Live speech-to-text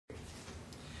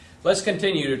Let's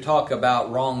continue to talk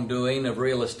about wrongdoing of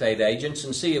real estate agents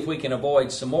and see if we can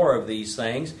avoid some more of these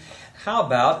things. How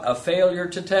about a failure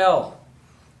to tell?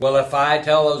 Well, if I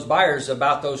tell those buyers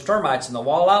about those termites in the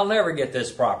wall, I'll never get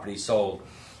this property sold.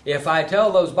 If I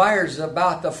tell those buyers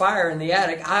about the fire in the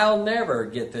attic, I'll never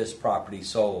get this property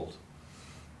sold.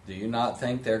 Do you not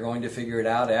think they're going to figure it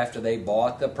out after they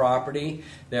bought the property?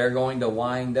 They're going to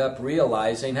wind up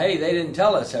realizing, hey, they didn't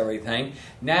tell us everything.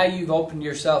 Now you've opened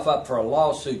yourself up for a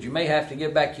lawsuit. You may have to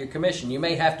give back your commission. You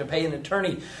may have to pay an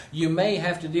attorney. You may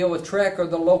have to deal with TREC or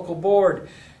the local board.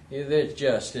 It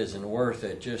just isn't worth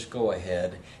it. Just go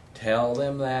ahead. Tell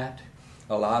them that.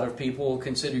 A lot of people will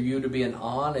consider you to be an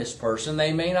honest person.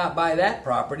 They may not buy that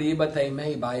property, but they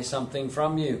may buy something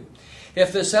from you.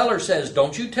 If the seller says,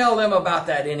 don't you tell them about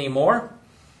that anymore,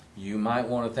 you might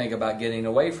want to think about getting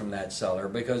away from that seller,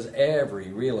 because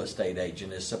every real estate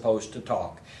agent is supposed to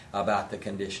talk about the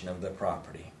condition of the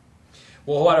property.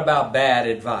 Well, what about bad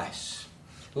advice?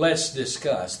 Let's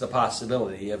discuss the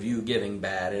possibility of you giving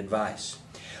bad advice.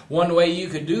 One way you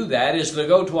could do that is to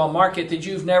go to a market that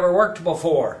you've never worked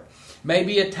before.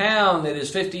 Maybe a town that is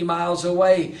 50 miles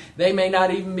away. They may not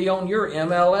even be on your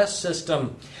MLS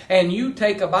system. And you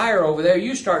take a buyer over there,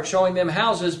 you start showing them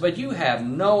houses, but you have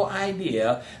no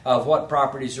idea of what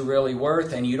properties are really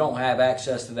worth, and you don't have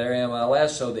access to their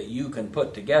MLS so that you can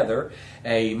put together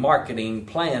a marketing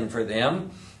plan for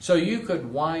them. So you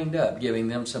could wind up giving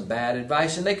them some bad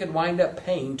advice, and they could wind up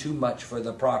paying too much for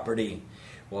the property.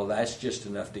 Well, that's just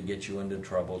enough to get you into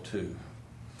trouble too.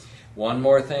 One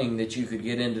more thing that you could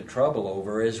get into trouble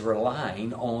over is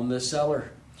relying on the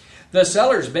seller. The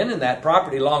seller's been in that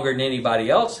property longer than anybody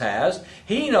else has.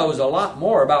 He knows a lot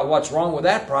more about what's wrong with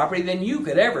that property than you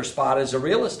could ever spot as a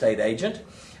real estate agent.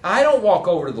 I don't walk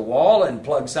over to the wall and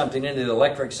plug something into the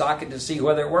electric socket to see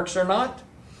whether it works or not.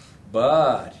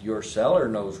 But your seller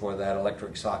knows where that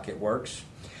electric socket works.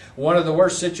 One of the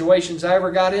worst situations I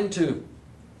ever got into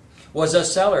was a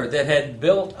seller that had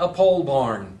built a pole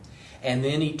barn, and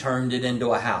then he turned it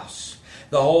into a house.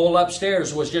 The whole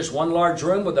upstairs was just one large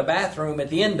room with a bathroom at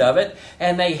the end of it,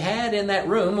 and they had in that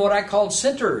room what I called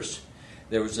centers.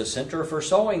 There was a center for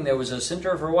sewing, there was a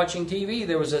center for watching TV,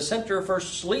 there was a center for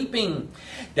sleeping.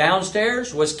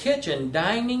 Downstairs was kitchen,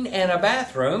 dining, and a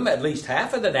bathroom, at least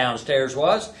half of the downstairs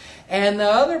was, and the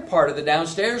other part of the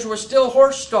downstairs was still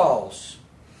horse stalls.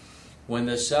 When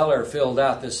the seller filled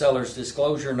out the seller's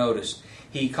disclosure notice,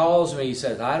 he calls me, he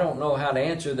says, I don't know how to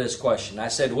answer this question. I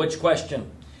said, which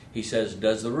question? He says,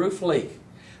 does the roof leak?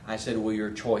 I said, well,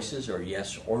 your choices are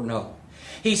yes or no.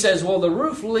 He says, well, the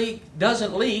roof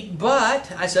doesn't leak,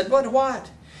 but, I said, but what?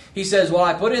 He says, well,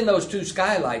 I put in those 2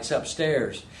 skylights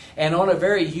upstairs, and on a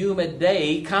very humid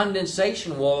day,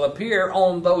 condensation will appear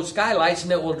on those skylights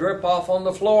and it will drip off on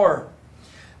the floor.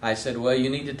 I said, well, you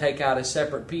need to take out a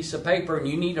separate piece of paper and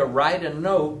you need to write a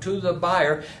note to the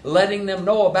buyer letting them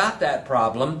know about that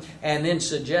problem, and then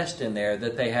suggest in there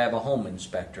that they have a home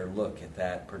inspector look at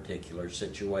that particular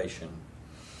situation.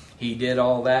 He did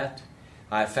all that.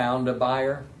 I found a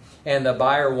buyer, and the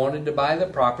buyer wanted to buy the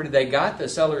property. They got the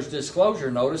seller's disclosure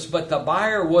notice, but the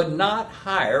buyer would not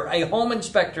hire a home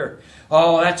inspector.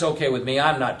 Oh, that's okay with me.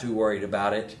 I'm not too worried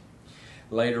about it.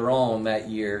 Later on that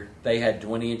year, they had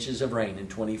 20 inches of rain in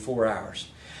 24 hours.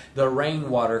 The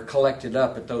rainwater collected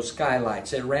up at those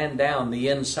skylights. It ran down the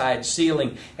inside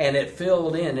ceiling, and it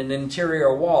filled in an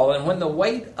interior wall. And when the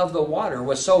weight of the water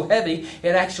was so heavy, it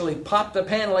actually popped the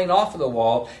paneling off of the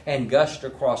wall and gushed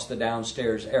across the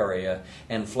downstairs area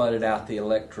and flooded out the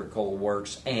electrical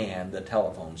works and the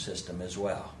telephone system as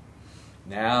well.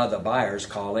 Now the buyer's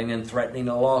calling and threatening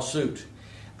a lawsuit.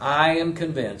 I am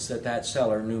convinced that that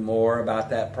seller knew more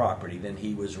about that property than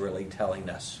he was really telling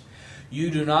us. You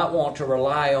do not want to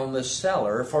rely on the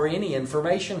seller for any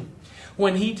information.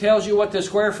 When he tells you what the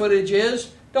square footage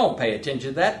is, don't pay attention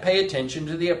to that. Pay attention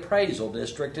to the appraisal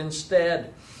district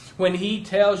instead. When he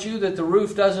tells you that the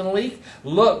roof doesn't leak,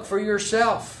 look for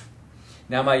yourself.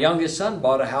 Now, my youngest son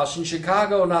bought a house in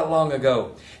Chicago not long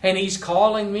ago, and he's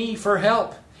calling me for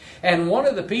help. And one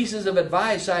of the pieces of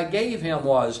advice I gave him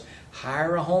was,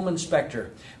 hire a home inspector.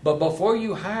 But before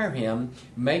you hire him,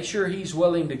 make sure he's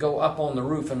willing to go up on the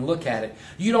roof and look at it.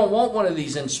 You don't want one of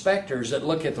these inspectors that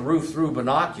look at the roof through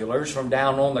binoculars from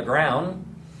down on the ground.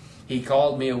 He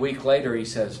called me a week later. He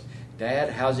says, Dad,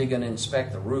 how's he going to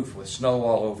inspect the roof with snow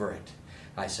all over it?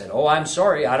 I said, oh, I'm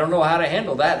sorry. I don't know how to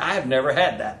handle that. I've never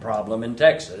had that problem in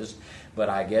Texas. but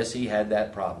I guess he had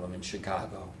that problem in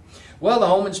Chicago. Well, the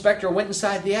home inspector went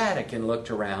inside the attic and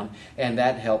looked around, and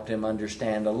that helped him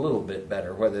understand a little bit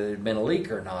better whether there had been a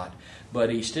leak or not, but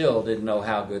he still didn't know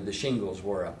how good the shingles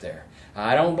were up there.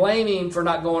 I don't blame him for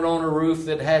not going on a roof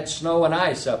that had snow and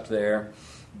ice up there,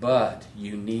 but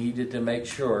you needed to make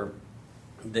sure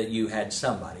that you had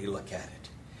somebody look at it.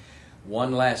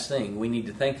 One last thing we need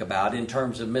to think about in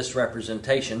terms of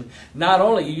misrepresentation. Not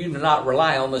only you do not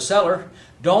rely on the seller,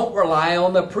 don't rely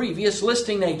on the previous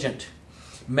listing agent.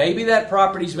 Maybe that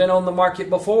property's been on the market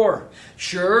before.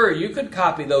 Sure, you could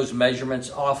copy those measurements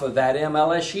off of that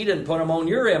MLS sheet and put them on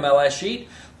your MLS sheet.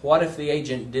 What if the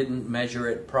agent didn't measure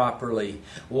it properly?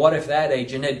 What if that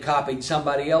agent had copied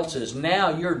somebody else's? Now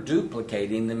you're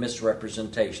duplicating the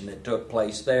misrepresentation that took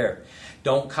place there.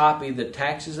 Don't copy the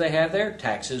taxes they have there.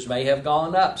 Taxes may have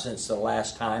gone up since the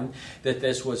last time that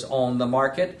this was on the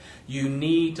market. You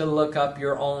need to look up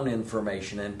your own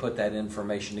information and put that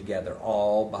information together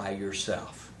all by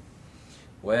yourself.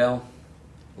 Well,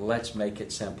 let's make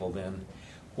it simple then.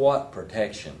 What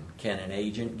protection can an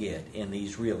agent get in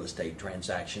these real estate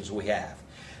transactions we have?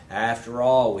 After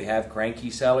all, we have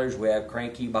cranky sellers, we have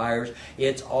cranky buyers.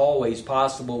 It's always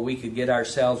possible we could get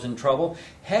ourselves in trouble.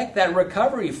 Heck, that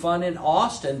recovery fund in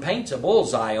Austin paints a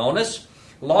bullseye on us.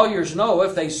 Lawyers know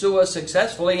if they sue us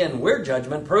successfully and we're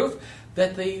judgment proof,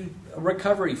 that the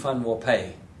recovery fund will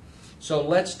pay. So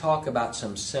let's talk about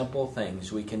some simple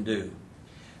things we can do.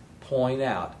 Point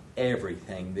out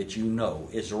everything that you know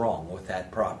is wrong with that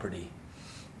property.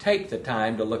 Take the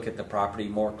time to look at the property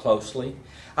more closely.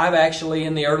 I've actually,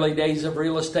 in the early days of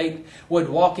real estate, would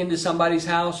walk into somebody's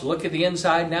house, look at the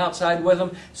inside and outside with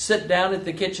them, sit down at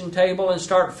the kitchen table and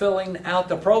start filling out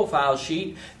the profile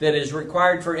sheet that is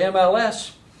required for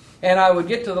MLS. And I would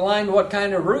get to the line, what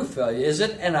kind of roof is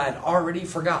it? And I'd already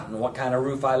forgotten what kind of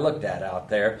roof I looked at out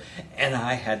there. And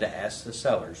I had to ask the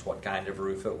sellers what kind of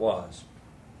roof it was.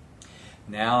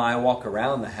 Now I walk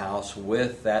around the house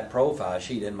with that profile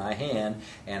sheet in my hand,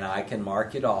 and I can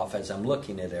mark it off as I'm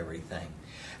looking at everything.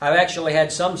 I've actually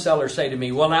had some sellers say to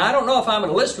me, well, now I don't know if I'm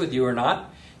going to list with you or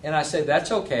not. And I say,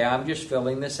 that's okay, I'm just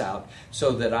filling this out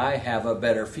so that I have a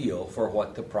better feel for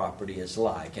what the property is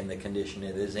like and the condition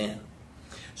it is in.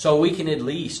 So we can at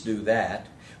least do that.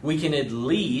 We can at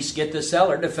least get the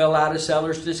seller to fill out a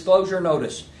seller's disclosure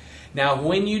notice. Now,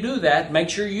 when you do that, make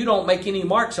sure you don't make any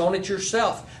marks on it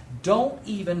yourself. Don't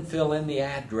even fill in the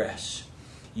address.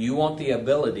 You want the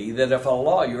ability that if a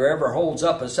lawyer ever holds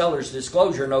up a seller's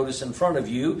disclosure notice in front of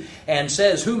you and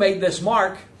says, who made this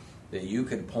mark, that you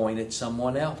could point at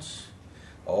someone else.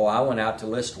 Oh, I went out to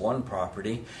list one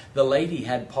property. The lady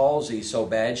had palsy so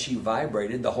bad she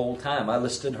vibrated the whole time I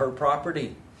listed her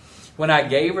property. When I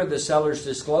gave her the seller's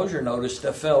disclosure notice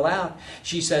to fill out,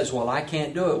 she says, well, I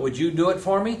can't do it. Would you do it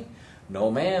for me? No,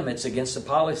 ma'am, it's against the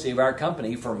policy of our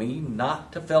company for me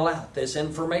not to fill out this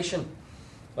information.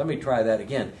 Let me try that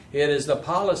again. It is the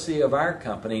policy of our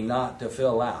company not to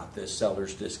fill out this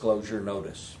seller's disclosure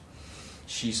notice.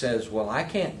 She says, well, I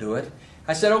can't do it.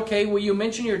 I said, okay, will you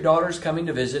mention your daughter's coming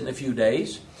to visit in a few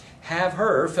days? Have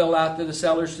her fill out the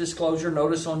seller's disclosure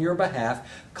notice on your behalf.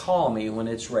 Call me when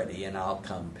it's ready and I'll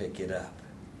come pick it up.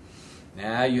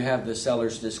 Now you have the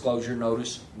seller's disclosure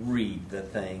notice. Read the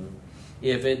thing.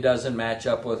 If it doesn't match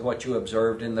up with what you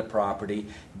observed in the property,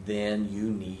 then you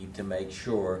need to make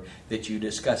sure that you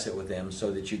discuss it with them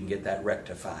so that you can get that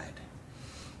rectified.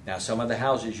 Now, some of the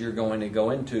houses you're going to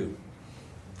go into,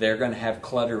 they're going to have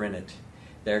clutter in it.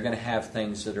 They're going to have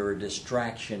things that are a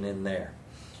distraction in there.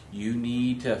 You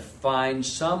need to find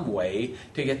some way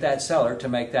to get that seller to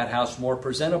make that house more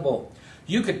presentable.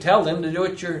 You could tell them to do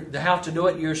it how to do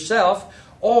it yourself,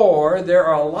 or there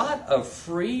are a lot of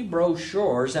free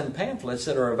brochures and pamphlets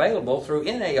that are available through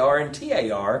NAR and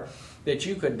TAR that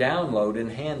you could download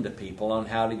and hand to people on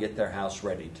how to get their house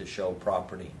ready to show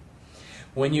property.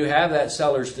 When you have that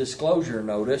seller's disclosure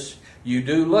notice, you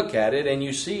do look at it and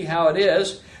you see how it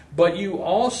is, but you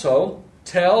also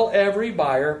tell every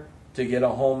buyer to get a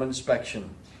home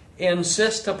inspection.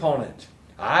 Insist upon it.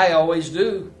 I always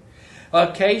do.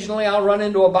 Occasionally I'll run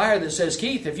into a buyer that says,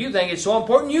 Keith, if you think it's so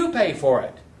important, you pay for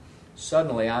it.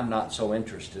 Suddenly I'm not so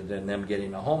interested in them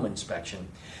getting a home inspection.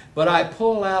 But I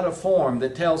pull out a form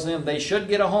that tells them they should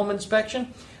get a home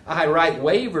inspection. I write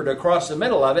wavered across the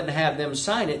middle of it and have them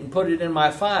sign it and put it in my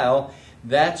file.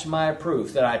 That's my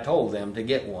proof that I told them to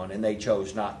get one and they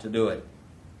chose not to do it.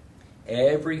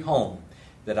 Every home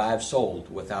that I've sold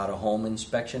without a home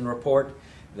inspection report,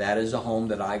 that is a home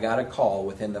that I got a call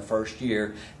within the first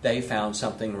year. They found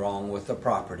something wrong with the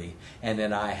property, and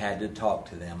then I had to talk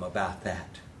to them about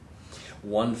that.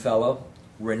 One fellow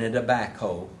rented a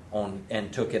backhoe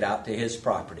and took it out to his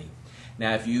property.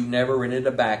 Now, if you've never rented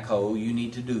a backhoe, you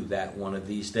need to do that one of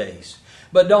these days.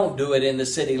 But don't do it in the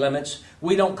city limits.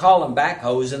 We don't call them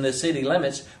backhoes in the city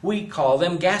limits. We call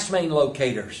them gas main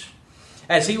locators.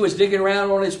 As he was digging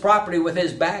around on his property with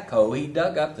his backhoe, he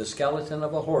dug up the skeleton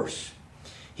of a horse.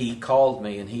 He called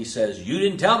me and he says, "You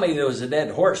didn't tell me there was a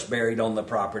dead horse buried on the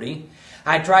property."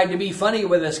 I tried to be funny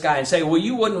with this guy and say, "Well,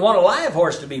 you wouldn't want a live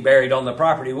horse to be buried on the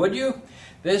property, would you?"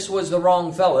 This was the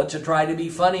wrong fella to try to be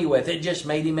funny with. It just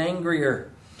made him angrier.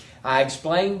 I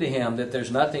explained to him that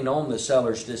there's nothing on the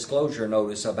seller's disclosure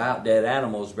notice about dead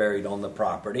animals buried on the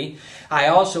property. I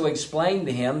also explained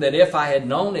to him that if I had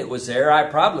known it was there, I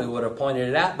probably would have pointed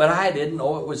it out, but I didn't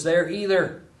know it was there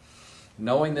either.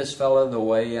 Knowing this fellow the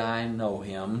way I know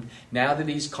him, now that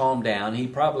he's calmed down, he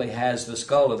probably has the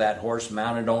skull of that horse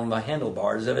mounted on the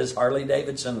handlebars of his Harley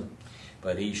Davidson.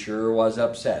 But he sure was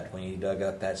upset when he dug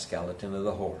up that skeleton of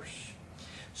the horse.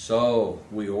 So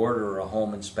we order a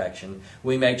home inspection.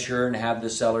 We make sure and have the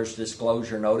seller's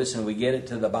disclosure notice, and we get it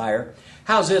to the buyer.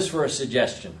 How's this for a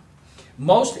suggestion?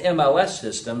 Most MLS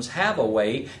systems have a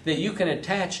way that you can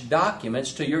attach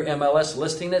documents to your MLS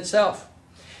listing itself.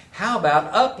 How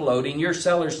about uploading your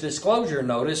seller's disclosure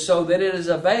notice so that it is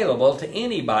available to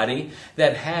anybody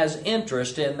that has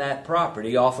interest in that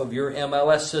property off of your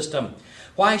MLS system?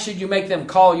 Why should you make them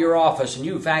call your office and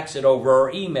you fax it over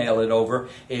or email it over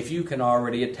if you can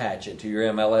already attach it to your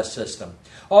MLS system?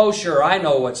 Oh, sure, I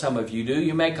know what some of you do.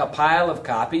 You make a pile of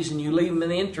copies and you leave them in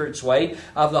the entranceway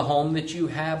of the home that you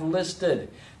have listed.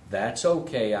 That's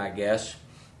okay, I guess.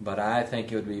 But I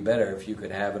think it would be better if you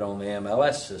could have it on the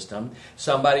MLS system.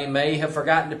 Somebody may have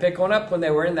forgotten to pick one up when they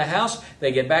were in the house.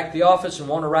 They get back to the office and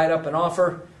want to write up an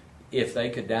offer. If they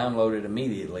could download it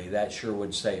immediately, that sure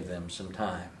would save them some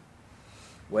time.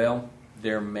 Well,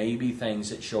 there may be things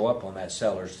that show up on that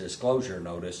seller's disclosure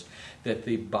notice that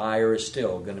the buyer is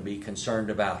still going to be concerned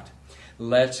about.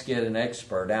 Let's get an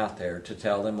expert out there to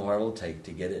tell them what it'll take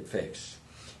to get it fixed.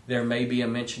 There may be a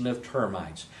mention of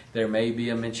termites. There may be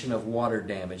a mention of water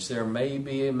damage. There may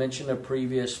be a mention of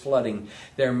previous flooding.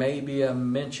 There may be a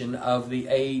mention of the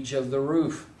age of the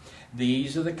roof.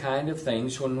 These are the kind of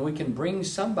things when we can bring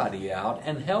somebody out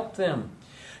and help them.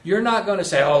 You're not going to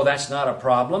say, "Oh, that's not a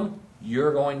problem."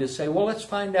 You're going to say, "Well, let's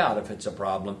find out if it's a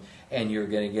problem," and you're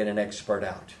going to get an expert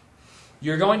out.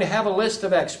 You're going to have a list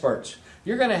of experts.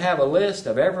 You're going to have a list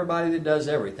of everybody that does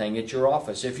everything at your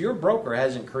office. If your broker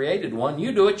hasn't created one,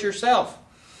 you do it yourself.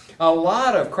 A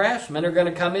lot of craftsmen are going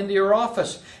to come into your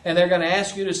office, and they're going to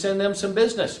ask you to send them some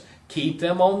business. Keep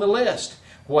them on the list.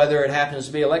 Whether it happens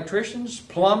to be electricians,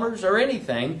 plumbers, or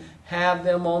anything, have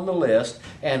them on the list.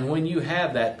 And when you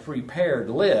have that prepared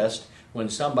list, when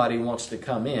somebody wants to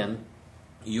come in,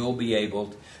 you'll be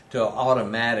able to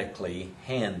automatically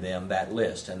hand them that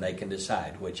list and they can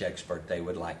decide which expert they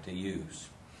would like to use.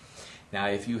 Now,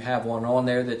 if you have one on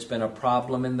there that's been a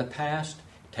problem in the past,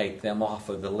 take them off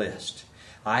of the list.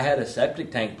 I had a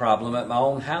septic tank problem at my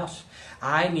own house.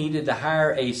 I needed to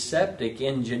hire a septic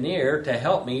engineer to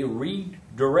help me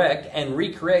redirect and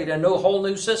recreate a whole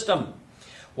new system.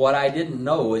 What I didn't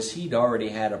know is he'd already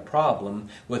had a problem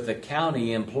with the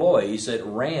county employees that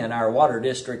ran our water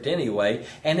district anyway,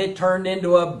 and it turned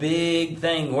into a big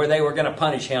thing where they were going to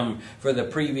punish him for the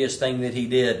previous thing that he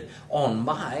did on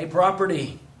my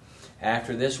property.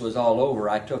 After this was all over,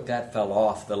 I took that fellow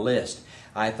off the list.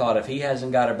 I thought if he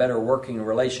hasn't got a better working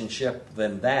relationship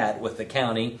than that with the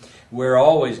county, we're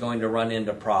always going to run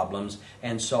into problems.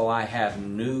 And so I have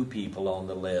new people on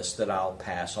the list that I'll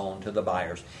pass on to the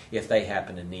buyers if they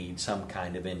happen to need some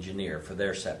kind of engineer for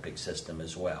their septic system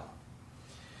as well.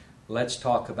 Let's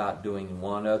talk about doing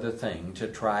one other thing to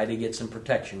try to get some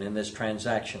protection in this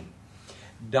transaction.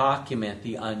 Document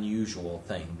the unusual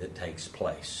thing that takes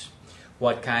place.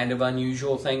 What kind of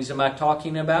unusual things am I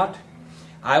talking about?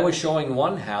 I was showing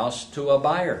one house to a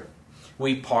buyer.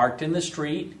 We parked in the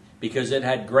street because it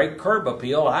had great curb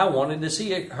appeal. I wanted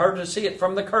to her to see it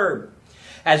from the curb.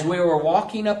 As we were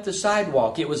walking up the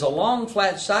sidewalk, it was a long,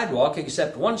 flat sidewalk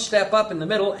except one step up in the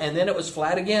middle, and then it was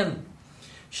flat again.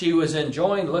 She was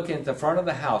enjoying looking at the front of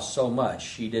the house so much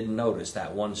she didn't notice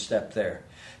that one step there.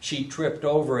 She tripped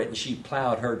over it and she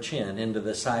plowed her chin into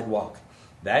the sidewalk.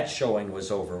 That showing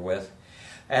was over with.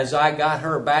 As I got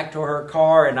her back to her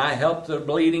car and I helped the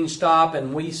bleeding stop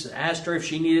and we asked her if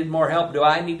she needed more help, do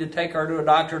I need to take her to a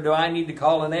doctor? Do I need to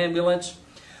call an ambulance?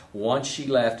 Once she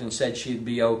left and said she'd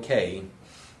be okay,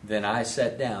 then I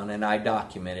sat down and I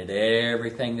documented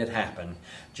everything that happened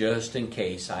just in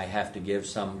case I have to give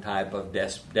some type of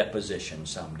deposition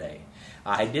someday.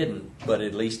 I didn't, but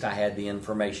at least I had the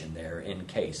information there in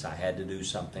case I had to do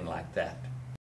something like that.